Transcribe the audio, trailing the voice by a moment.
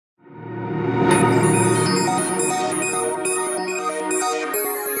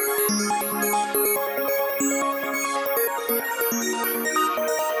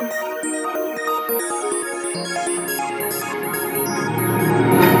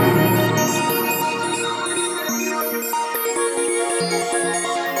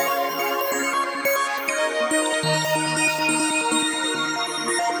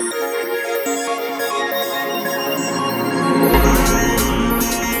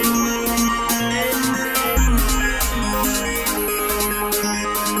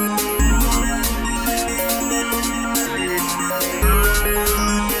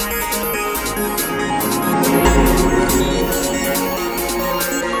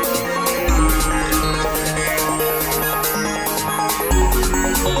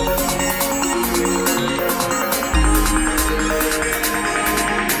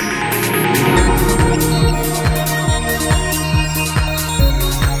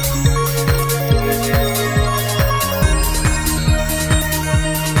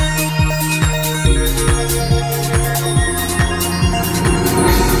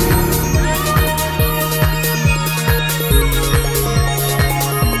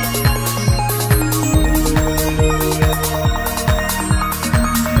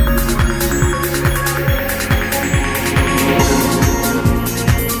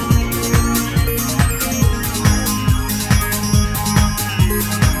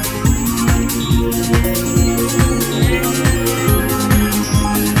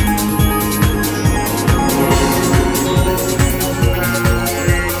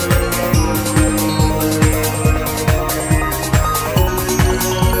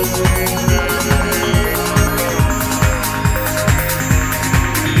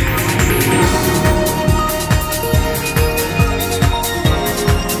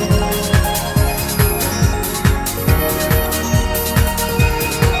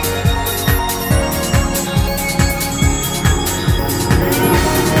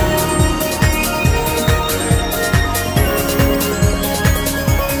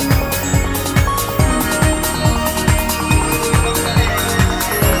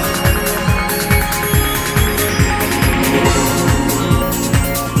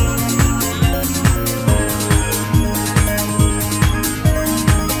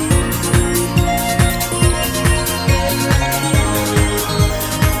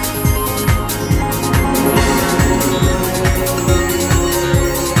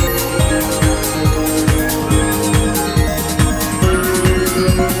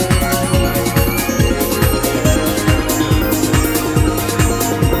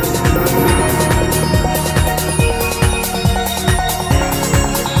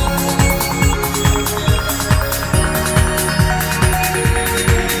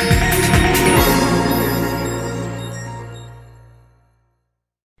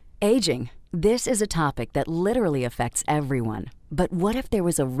Aging. This is a topic that literally affects everyone. But what if there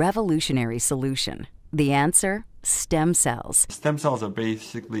was a revolutionary solution? The answer? Stem cells. Stem cells are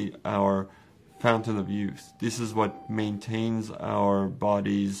basically our fountain of youth. This is what maintains our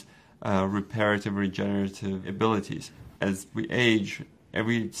body's reparative, regenerative abilities. As we age,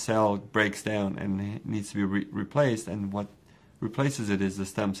 every cell breaks down and needs to be replaced, and what replaces it is the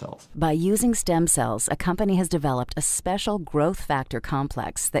stem cells. By using stem cells, a company has developed a special growth factor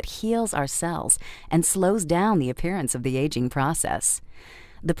complex that heals our cells and slows down the appearance of the aging process.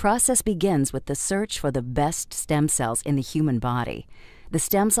 The process begins with the search for the best stem cells in the human body. The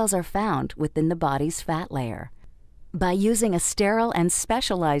stem cells are found within the body's fat layer. By using a sterile and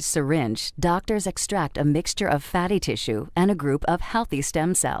specialized syringe, doctors extract a mixture of fatty tissue and a group of healthy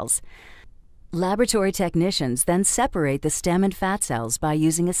stem cells. Laboratory technicians then separate the stem and fat cells by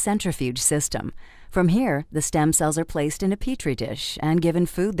using a centrifuge system. From here, the stem cells are placed in a petri dish and given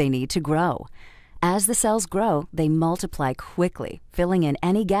food they need to grow. As the cells grow, they multiply quickly, filling in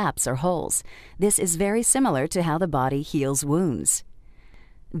any gaps or holes. This is very similar to how the body heals wounds.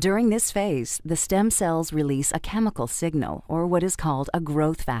 During this phase, the stem cells release a chemical signal, or what is called a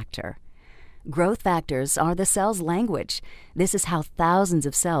growth factor. Growth factors are the cell's language. This is how thousands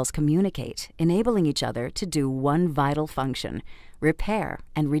of cells communicate, enabling each other to do one vital function: repair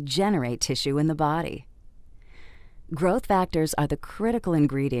and regenerate tissue in the body. Growth factors are the critical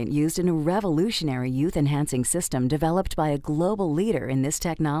ingredient used in a revolutionary youth-enhancing system developed by a global leader in this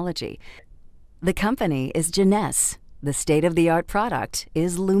technology. The company is LUMINESCE. The state-of-the-art product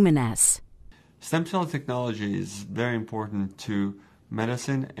is LUMINESCE. Stem cell technology is very important to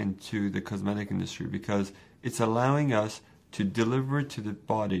medicine and to the cosmetic industry because it's allowing us to deliver to the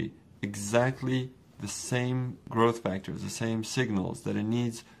body exactly the same growth factors, the same signals that it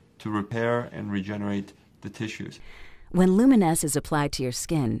needs to repair and regenerate the tissues. When LUMINESCE is applied to your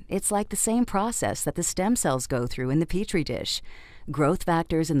skin, it's like the same process that the stem cells go through in the petri dish. Growth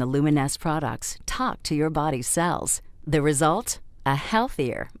factors in the LUMINESCE products talk to your body's cells. The result? A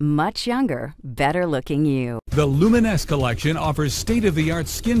healthier, much younger, better-looking you. The LUMINESCE collection offers state-of-the-art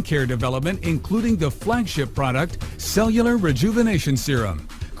skincare development, including the flagship product, Cellular Rejuvenation Serum.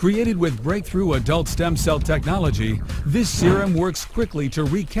 Created with breakthrough adult stem cell technology, this serum works quickly to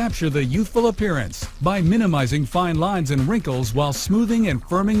recapture the youthful appearance by minimizing fine lines and wrinkles while smoothing and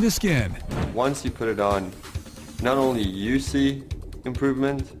firming the skin. Once you put it on, not only you see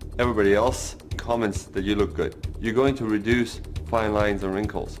improvement, everybody else comments that you look good. You're going to reduce fine lines and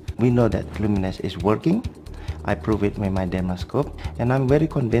wrinkles. We know that LUMINESCE is working. I prove it with my dermoscope, and I'm very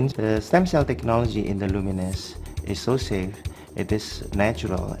convinced the stem cell technology in the LUMINESCE is so safe. It is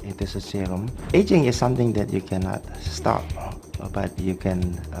natural. It is a serum. Aging is something that you cannot stop, but you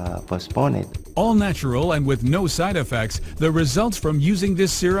can postpone it. All natural and with no side effects, the results from using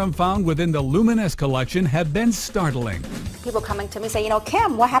this serum found within the LUMINESCE collection have been startling. People coming to me say,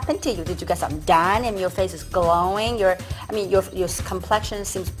 Kim, what happened to you? Did you get something done? And your face is glowing. Your complexion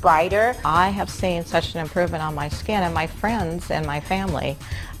seems brighter. I have seen such an improvement on my skin, and my friends and my family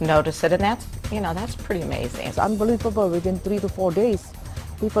notice it, and that's pretty amazing. It's unbelievable. Within 3 to 4 days,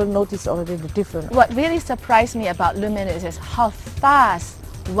 people notice already the difference. What really surprised me about LUMINESCE is how fast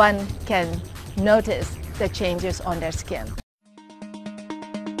one can notice the changes on their skin.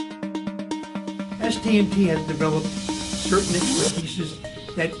 STMT has developed certain expertises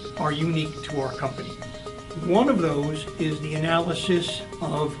that are unique to our company. One of those is the analysis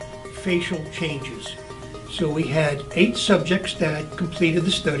of facial changes. So we had 8 subjects that completed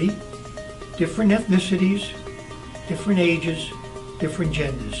the study, different ethnicities, different ages, different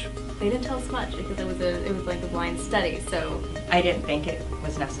genders. They didn't tell us much because it was like a blind study, so I didn't think it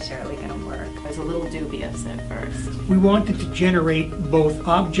was necessarily going to work. I was a little dubious at first. We wanted to generate both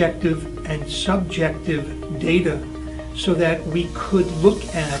objective and subjective data so that we could look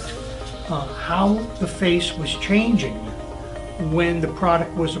at how the face was changing when the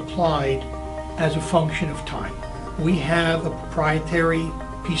product was applied as a function of time. We have a proprietary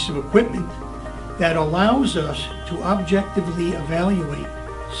piece of equipment that allows us to objectively evaluate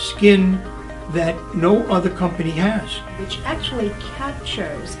skin that no other company has. Which actually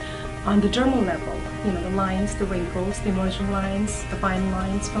captures on the dermal level, the lines, the wrinkles, the emerging lines, the fine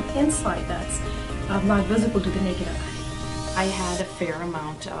lines from inside that's not visible to the naked eye. I had a fair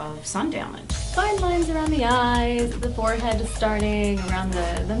amount of sun damage. Fine lines around the eyes, the forehead starting, around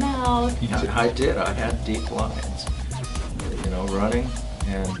the mouth. I did. I had deep lines, running,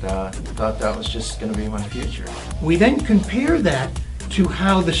 and thought that was just going to be my future. We then compare that to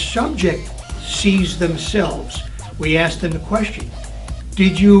how the subject sees themselves. We asked them the question,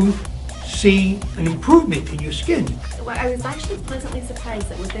 did you see an improvement in your skin. Well, I was actually pleasantly surprised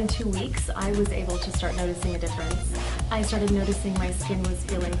that within 2 weeks I was able to start noticing a difference. I started noticing my skin was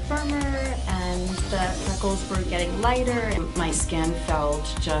feeling firmer and the freckles were getting lighter. My skin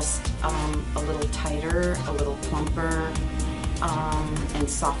felt just a little tighter, a little plumper, and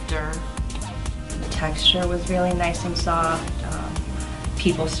softer. The texture was really nice and soft.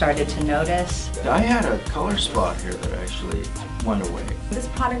 People started to notice. I had a color spot here that actually went away. This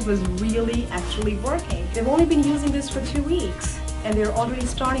product was really actually working. They've only been using this for 2 weeks and they're already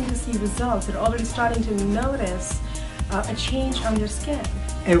starting to see results. They're already starting to notice a change on their skin.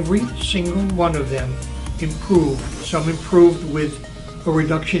 Every single one of them improved. Some improved with a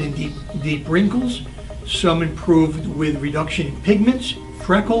reduction in deep wrinkles. Some improved with reduction in pigments,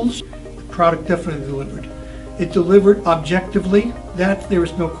 freckles. The product definitely delivered. It delivered objectively, that there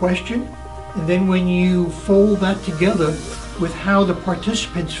is no question. And then when you fold that together with how the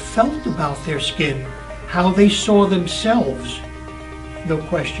participants felt about their skin, how they saw themselves, no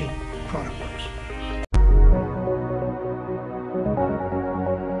question, the product works.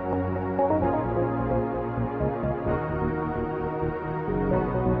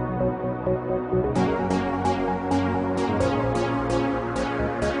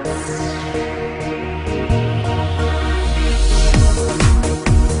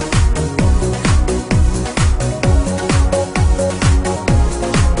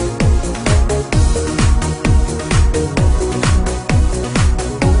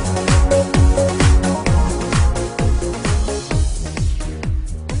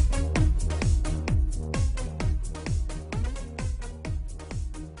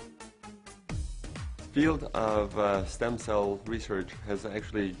 Field of stem cell research has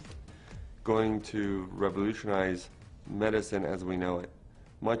actually going to revolutionize medicine as we know it.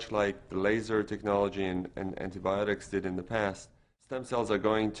 Much like the laser technology and antibiotics did in the past, stem cells are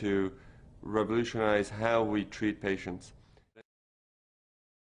going to revolutionize how we treat patients.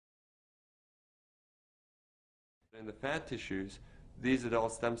 In the fat tissues, these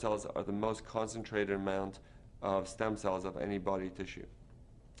adult stem cells are the most concentrated amount of stem cells of any body tissue,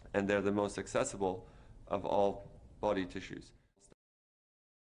 and they're the most accessible of all body tissues.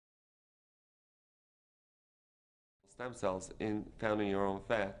 Stem cells found in your own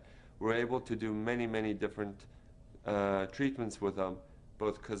fat, we're able to do many different treatments with them,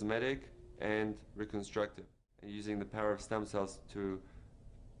 both cosmetic and reconstructive, and using the power of stem cells to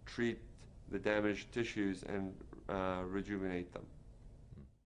treat the damaged tissues and rejuvenate them.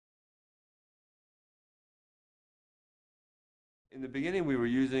 In the beginning, we were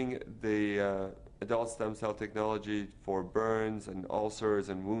using the adult stem cell technology for burns and ulcers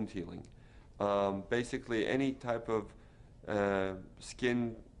and wound healing. Basically, any type of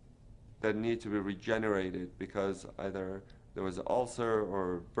skin that needs to be regenerated because either there was an ulcer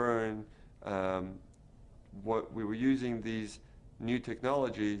or burn. What we were using these new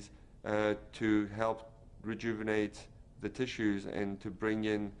technologies to help rejuvenate the tissues and to bring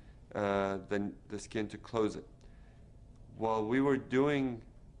in the skin to close it. While we were doing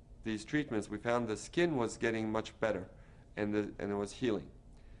these treatments, we found the skin was getting much better and it was healing.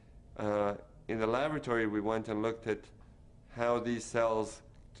 In the laboratory, we went and looked at how these cells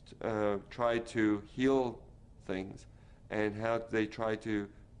try to heal things and how they try to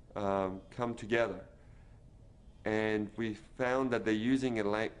come together. And we found that they're using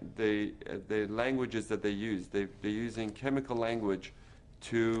the languages that they use. They're using chemical language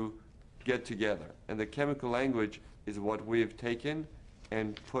to get together. And the chemical language is what we've taken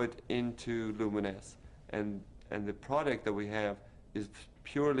and put into LUMINESCE. And the product that we have is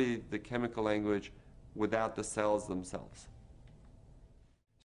purely the chemical language without the cells themselves.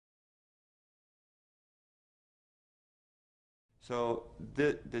 So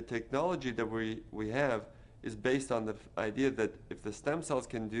the technology that we have is based on the idea that if the stem cells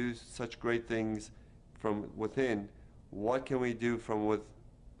can do such great things from within, what can we do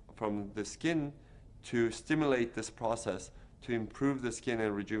from the skin to stimulate this process, to improve the skin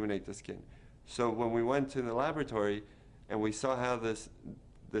and rejuvenate the skin. So when we went to the laboratory and we saw how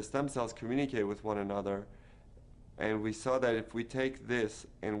the stem cells communicate with one another, and we saw that if we take this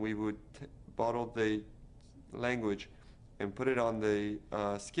and we would bottle the language and put it on the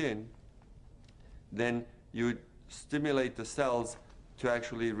skin, then you would stimulate the cells to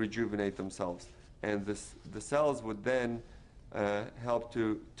actually rejuvenate themselves. And the cells would then help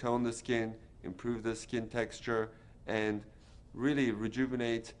to tone the skin, improve the skin texture, and really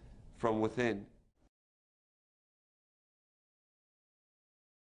rejuvenate from within.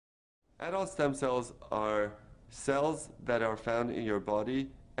 Adult stem cells are cells that are found in your body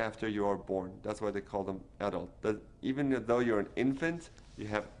after you are born. That's why they call them adult. Even though you're an infant, you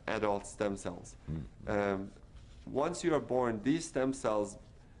have adult stem cells. Once you are born, these stem cells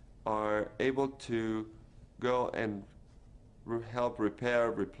are able to go and help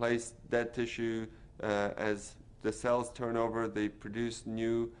repair, replace dead tissue. As the cells turn over, they produce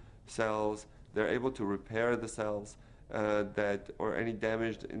new cells. They're able to repair the cells or any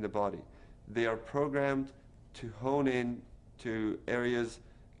damage in the body. They are programmed to hone in to areas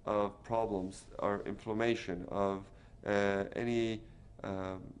of problems or inflammation, of any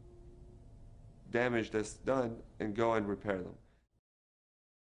damage that's done, and go and repair them.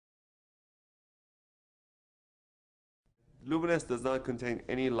 LUMINESCE does not contain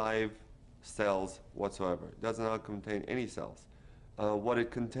any live cells whatsoever. It does not contain any cells. What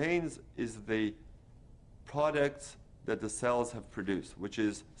it contains is the products that the cells have produced, which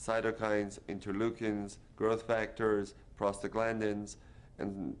is cytokines, interleukins, growth factors, prostaglandins,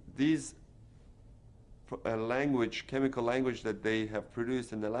 and these chemical language that they have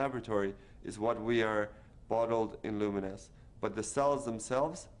produced in the laboratory is what we are bottled in LUMINESCE. But the cells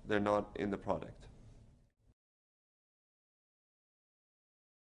themselves, they're not in the product.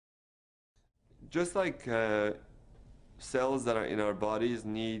 Just like cells that are in our bodies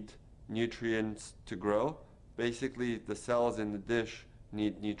need nutrients to grow, basically the cells in the dish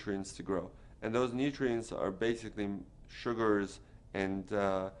need nutrients to grow. And those nutrients are basically sugars, and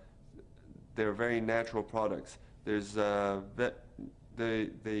they're very natural products. There's the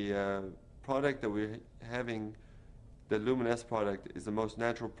product that we're having, the LUMINESCE product, is the most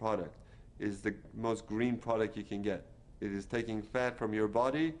natural product, is the most green product you can get. It is taking fat from your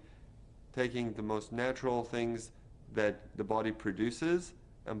body, taking the most natural things that the body produces,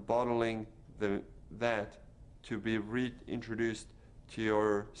 and bottling that to be reintroduced to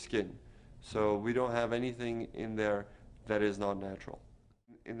your skin. So we don't have anything in there that is not natural.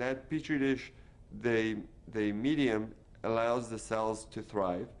 In that petri dish, the medium allows the cells to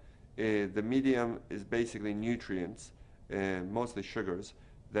thrive. The medium is basically nutrients, mostly sugars,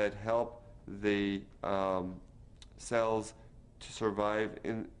 that help the cells to survive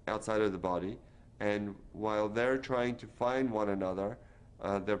outside of the body. And while they're trying to find one another,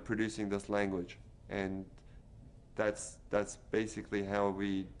 they're producing this language. And that's basically how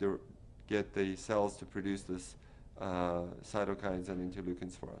we get the cells to produce this cytokines and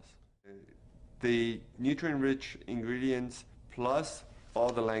interleukins for us. The nutrient-rich ingredients plus all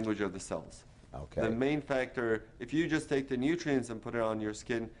the language of the cells. Okay. The main factor, if you just take the nutrients and put it on your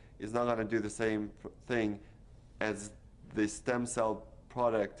skin, is not going to do the same thing as the stem cell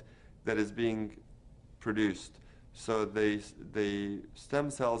product that is being produced. So the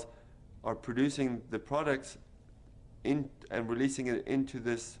stem cells are producing the products and releasing it into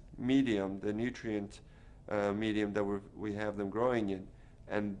this medium, the nutrient medium that we have them growing in,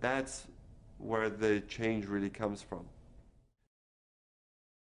 and that's where the change really comes from.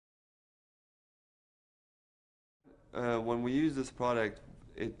 When we use this product,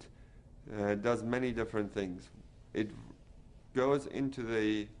 it does many different things. It goes into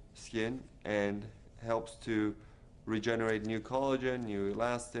the skin and helps to regenerate new collagen, new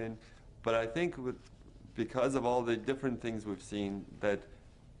elastin, but I think because of all the different things we've seen, that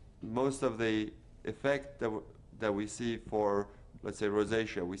most of the effect that we see for, let's say,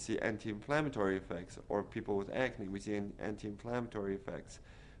 rosacea, we see anti-inflammatory effects, or people with acne, we see anti-inflammatory effects,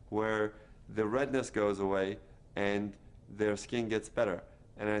 where the redness goes away and their skin gets better.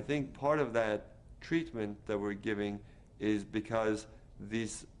 And I think part of that treatment that we're giving is because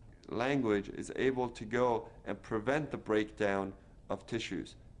this language is able to go and prevent the breakdown of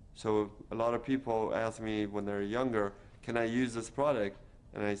tissues. So a lot of people ask me when they're younger, can I use this product?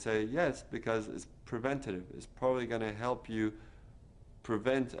 And I say yes, because it's preventative. It's probably going to help you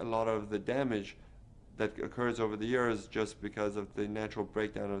prevent a lot of the damage that occurs over the years just because of the natural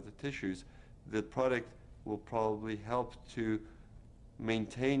breakdown of the tissues. The product will probably help to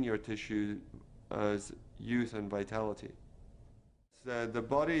maintain your tissue's youth and vitality. So the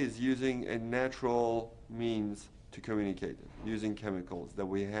body is using a natural means to communicate it, using chemicals that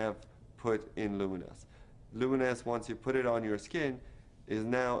we have put in LUMINESCE. LUMINESCE, once you put it on your skin, is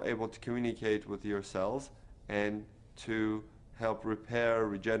now able to communicate with your cells and to help repair,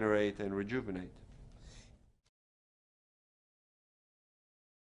 regenerate, and rejuvenate.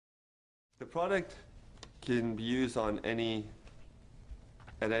 The product can be used at any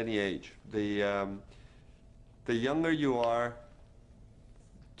age. The younger you are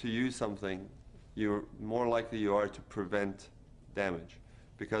to use something, you're more likely you are to prevent damage.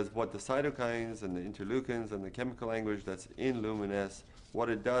 Because what the cytokines and the interleukins and the chemical language that's in LUMINESCE, what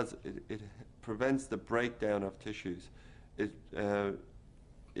it does, it prevents the breakdown of tissues.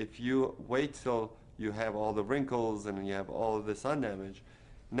 If you wait till you have all the wrinkles and you have all of the sun damage,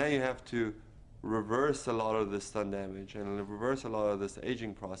 Now you have to reverse a lot of this sun damage and reverse a lot of this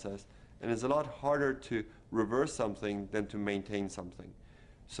aging process, and it's a lot harder to reverse something than to maintain something.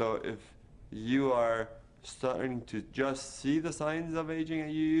 So if you are starting to just see the signs of aging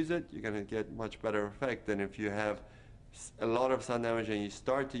and you use it, you're going to get much better effect than if you have a lot of sun damage and you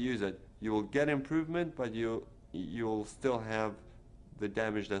start to use it. You will get improvement, but you'll still have the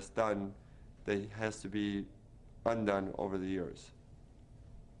damage that's done that has to be undone over the years.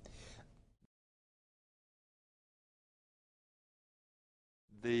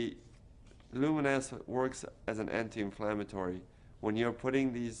 The LUMINESCE works as an anti-inflammatory. When you're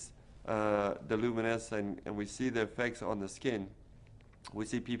putting these, the LUMINESCE and we see the effects on the skin, we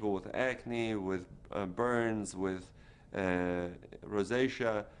see people with acne, with burns, with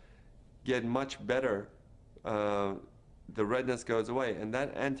rosacea get much better. The redness goes away, and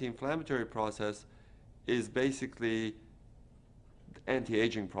that anti-inflammatory process is basically the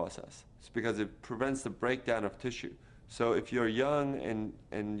anti-aging process. It's because it prevents the breakdown of tissue. So if you're young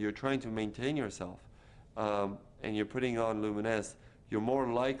and you're trying to maintain yourself and you're putting on LUMINESCE, you're more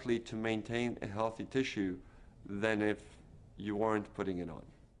likely to maintain a healthy tissue than if you weren't putting it on.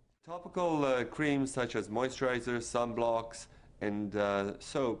 Topical creams such as moisturizers, sunblocks, and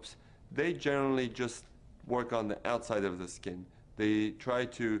soaps, they generally just work on the outside of the skin. They try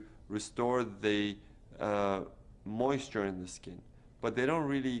to restore the moisture in the skin, but they don't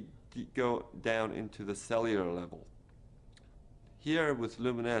really go down into the cellular level. Here with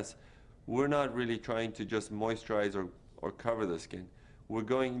LUMINESCE, we're not really trying to just moisturize or cover the skin. We're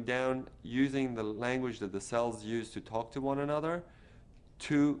going down using the language that the cells use to talk to one another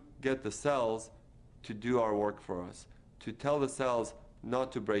to get the cells to do our work for us, to tell the cells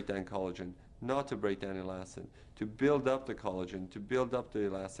not to break down collagen, not to break down elastin, to build up the collagen, to build up the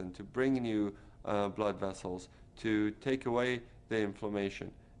elastin, to bring new blood vessels, to take away the inflammation.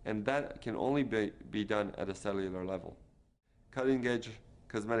 And that can only be done at a cellular level. Cutting edge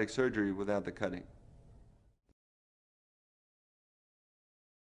cosmetic surgery without the cutting.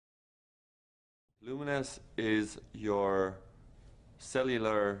 LUMINESCE is your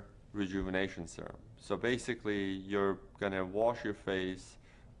cellular rejuvenation serum. So basically you're going to wash your face,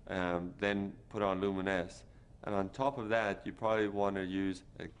 then put on LUMINESCE, and on top of that you probably want to use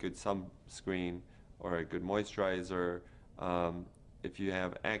a good sunscreen or a good moisturizer. If you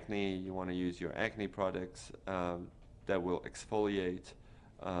have acne, you want to use your acne products that will exfoliate,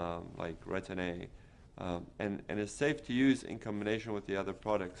 like retin A, and it's safe to use in combination with the other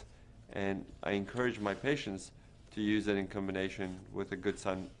products. And I encourage my patients to use it in combination with a good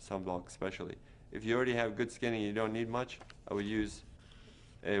sunblock especially. If you already have good skin and you don't need much, I would use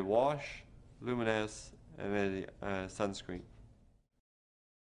a wash, LUMINESCE, and a sunscreen.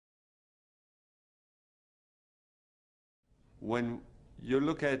 When you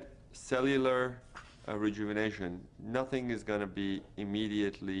look at cellular rejuvenation, nothing is going to be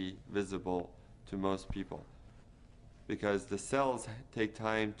immediately visible to most people, because the cells take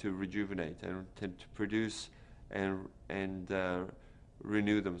time to rejuvenate and to produce and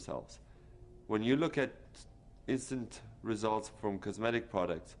renew themselves. When you look at instant results from cosmetic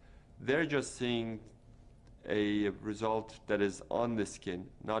products, they're just seeing a result that is on the skin,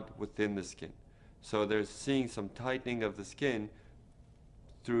 not within the skin. So they're seeing some tightening of the skin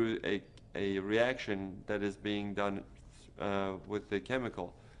through a reaction that is being done with the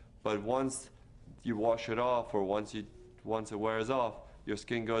chemical. But once you wash it off, or once it wears off, your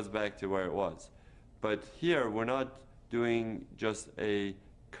skin goes back to where it was. But here we're not doing just a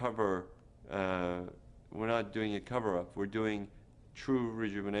cover, we're not doing a cover-up, we're doing true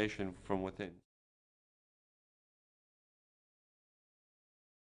rejuvenation from within.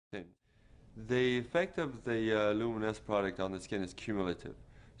 The effect of the LUMINESCE product on the skin is cumulative.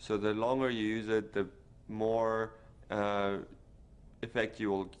 So the longer you use it, the more effect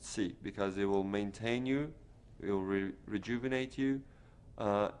you will see, because it will maintain you, it will rejuvenate you,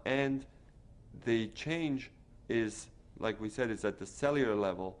 and the change is, like we said, is at the cellular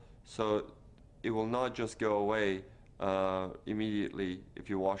level, so it will not just go away immediately if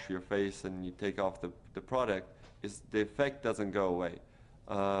you wash your face and you take off the product. The effect doesn't go away.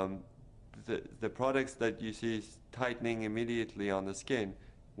 The products that you see tightening immediately on the skin,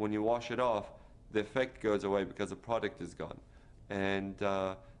 when you wash it off, the effect goes away because the product is gone. And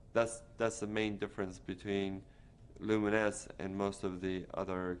that's the main difference between LUMINESCE and most of the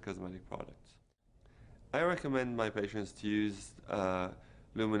other cosmetic products. I recommend my patients to use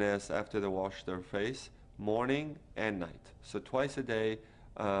LUMINESCE after they wash their face, morning and night. So twice a day,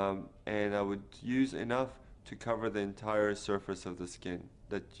 and I would use enough to cover the entire surface of the skin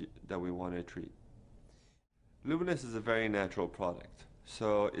that we want to treat. LUMINESCE is a very natural product.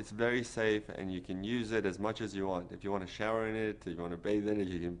 So it's very safe, and you can use it as much as you want. If you want to shower in it, if you want to bathe in it,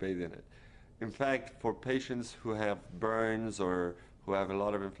 you can bathe in it. In fact, for patients who have burns or who have a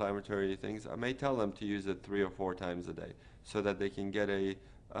lot of inflammatory things, I may tell them to use it 3 or 4 times a day so that they can get a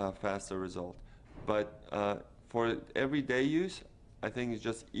faster result. But for everyday use, I think it's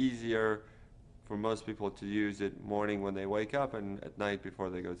just easier for most people to use it morning when they wake up and at night before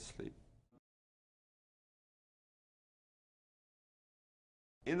they go to sleep.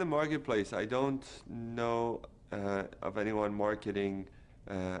 In the marketplace, I don't know of anyone marketing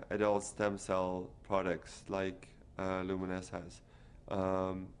adult stem cell products like LUMINESCE has.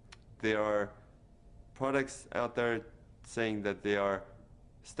 There are products out there saying that they are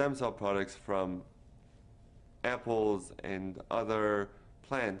stem cell products from apples and other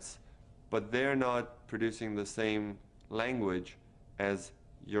plants, but they're not producing the same language as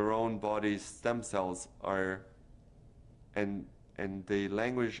your own body's stem cells are, and the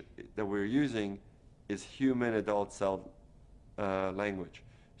language that we're using is human adult cell language.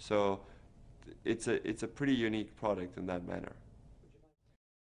 So it's a pretty unique product in that manner.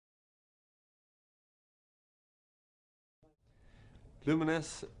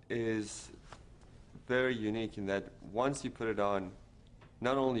 LUMINESCE is very unique in that once you put it on,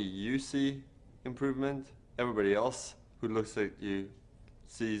 not only you see improvement, everybody else who looks at you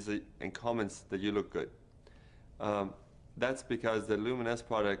sees it and comments that you look good. That's because the LUMINESCE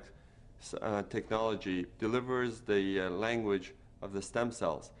product technology delivers the language of the stem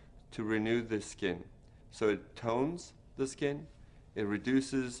cells to renew the skin. So it tones the skin, it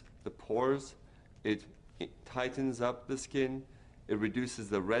reduces the pores, it tightens up the skin, it reduces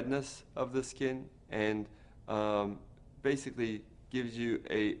the redness of the skin, and basically gives you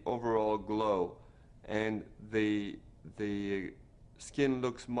a overall glow. And the skin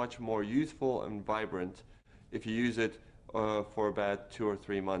looks much more youthful and vibrant. If you use it for about 2 or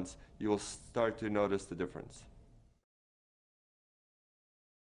 3 months, you will start to notice the difference.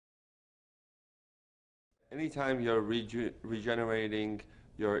 Anytime you're regenerating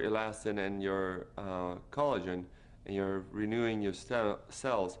your elastin and your collagen, and you're renewing your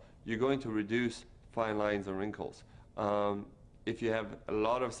cells, you're going to reduce fine lines and wrinkles. If you have a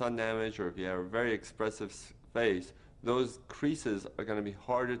lot of sun damage, or if you have a very expressive face, those creases are going to be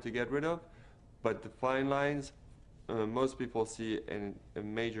harder to get rid of, but the fine lines, most people see a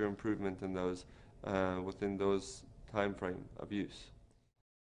major improvement in those within those time frame of use.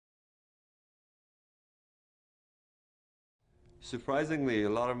 Surprisingly, a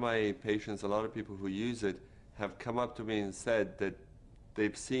lot of my patients, a lot of people who use it, have come up to me and said that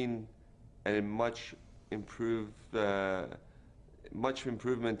they've seen a much improvement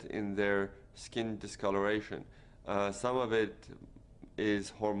in their skin discoloration. Some of it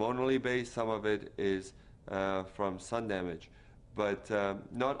is hormonally based, some of it is from sun damage, but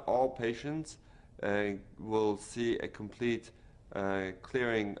not all patients will see a complete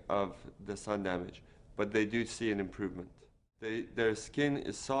clearing of the sun damage, but they do see an improvement. Their skin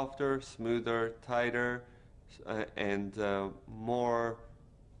is softer, smoother, tighter, and more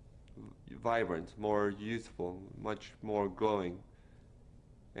vibrant, more youthful, much more glowing.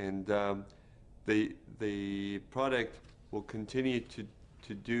 And the product will continue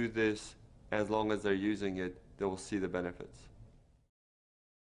to do this as long as they're using it. They will see the benefits.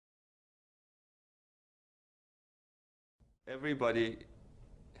 Everybody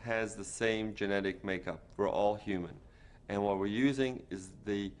has the same genetic makeup. We're all human. And what we're using is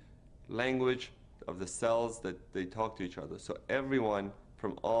the language of the cells that they talk to each other. So everyone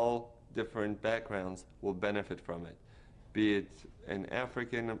from all different backgrounds will benefit from it, be it an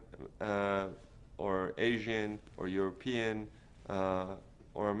African or Asian or European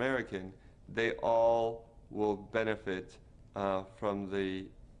or American. They all will benefit from the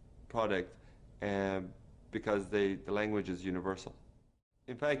product because the language is universal.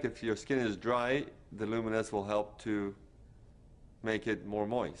 In fact, if your skin is dry, the LUMINESCE will help to make it more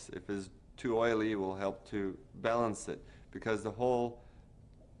moist. If it's too oily, it will help to balance it, because the whole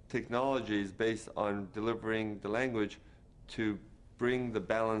technology is based on delivering the language to bring the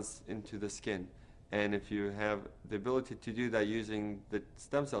balance into the skin. And if you have the ability to do that using the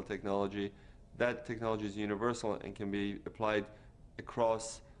stem cell technology, that technology is universal and can be applied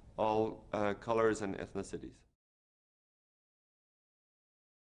across all colors and ethnicities.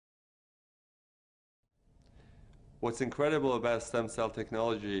 What's incredible about stem cell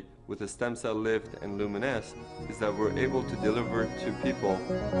technology with the stem cell lift and LUMINESCE is that we're able to deliver to people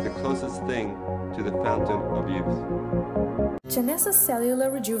the closest thing to the fountain of youth. Genesis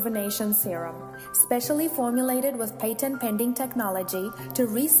Cellular Rejuvenation Serum, specially formulated with patent-pending technology to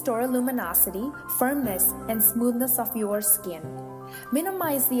restore luminosity, firmness, and smoothness of your skin.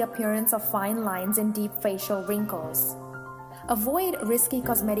 Minimize the appearance of fine lines and deep facial wrinkles. Avoid risky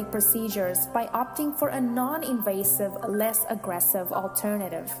cosmetic procedures by opting for a non-invasive, less aggressive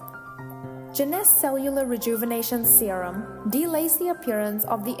alternative. Jeunesse Cellular Rejuvenation Serum delays the appearance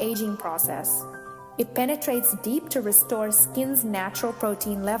of the aging process. It penetrates deep to restore skin's natural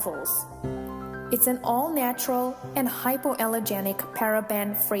protein levels. It's an all-natural and hypoallergenic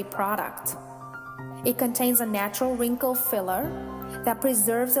paraben-free product. It contains a natural wrinkle filler that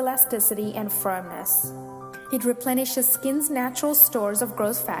preserves elasticity and firmness. It replenishes skin's natural stores of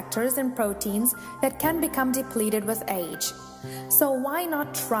growth factors and proteins that can become depleted with age. So why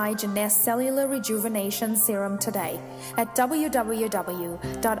not try Jeunesse Cellular Rejuvenation Serum today at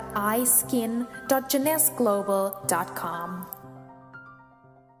www.iskin.jeunesseglobal.com.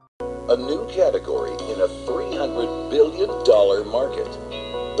 A new category in a $300 billion market.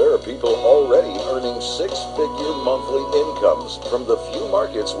 There are people already earning six-figure monthly incomes from the few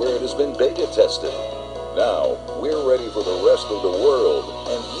markets where it has been beta tested. Now, we're ready for the rest of the world,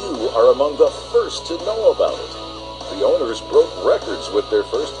 and you are among the first to know about it. The owners broke records with their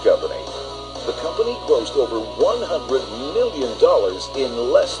first company. The company grossed over $100 million in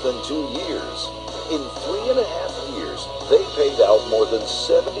less than 2 years. In 3.5 years, they paid out more than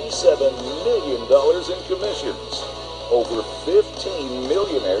 $77 million in commissions. Over 15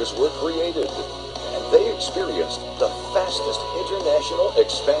 millionaires were created, and they experienced the fastest international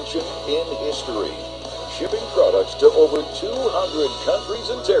expansion in history, shipping products to over 200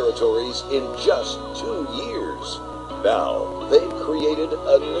 countries and territories in just 2 years. Now, they've created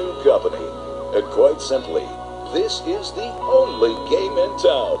a new company, and quite simply, this is the only game in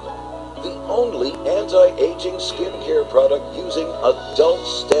town. The only anti-aging skincare product using adult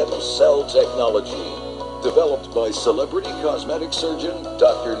stem cell technology. Developed by celebrity cosmetic surgeon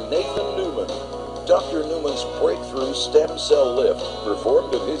Dr. Newman. Dr. Newman's breakthrough stem cell lift,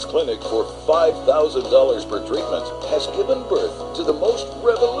 performed in his clinic for $5,000 per treatment, has given birth to the most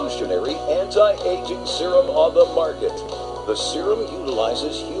revolutionary anti-aging serum on the market. The serum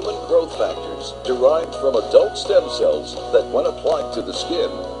utilizes human growth factors derived from adult stem cells that, when applied to the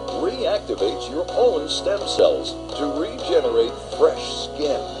skin, reactivates your own stem cells to regenerate fresh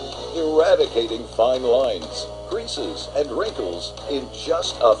skin, eradicating fine lines, creases, and wrinkles in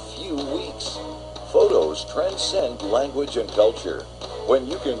just a few weeks. Photos transcend language and culture. When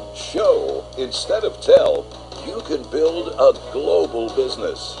you can show instead of tell, you can build a global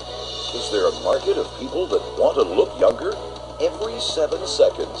business. Is there a market of people that want to look younger? Every 7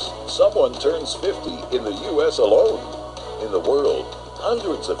 seconds, someone turns 50 in the U.S. alone. In the world,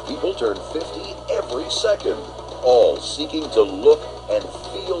 hundreds of people turn 50 every second, all seeking to look and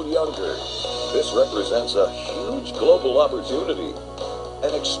feel younger. This represents a huge global opportunity,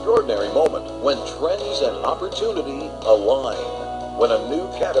 an extraordinary moment when trends and opportunity align. When a new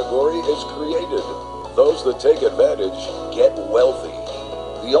category is created, those that take advantage get wealthy.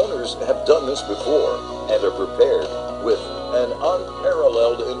 The owners have done this before and are prepared with an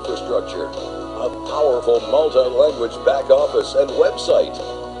unparalleled infrastructure, a powerful multi-language back office and website,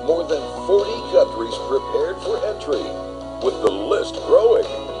 more than 40 countries prepared for entry, with the list growing,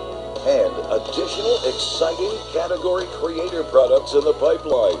 and additional exciting category creator products in the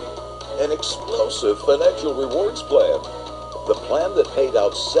pipeline, an explosive financial rewards plan. The plan that paid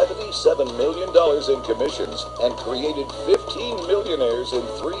out $77 million in commissions and created 15 millionaires in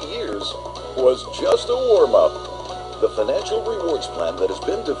 3 years was just a warm-up. The financial rewards plan that has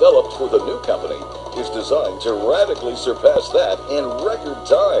been developed for the new company is designed to radically surpass that in record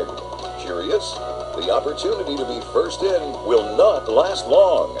time. Curious? The opportunity to be first in will not last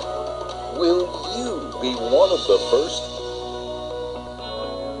long. Will you be one of the first?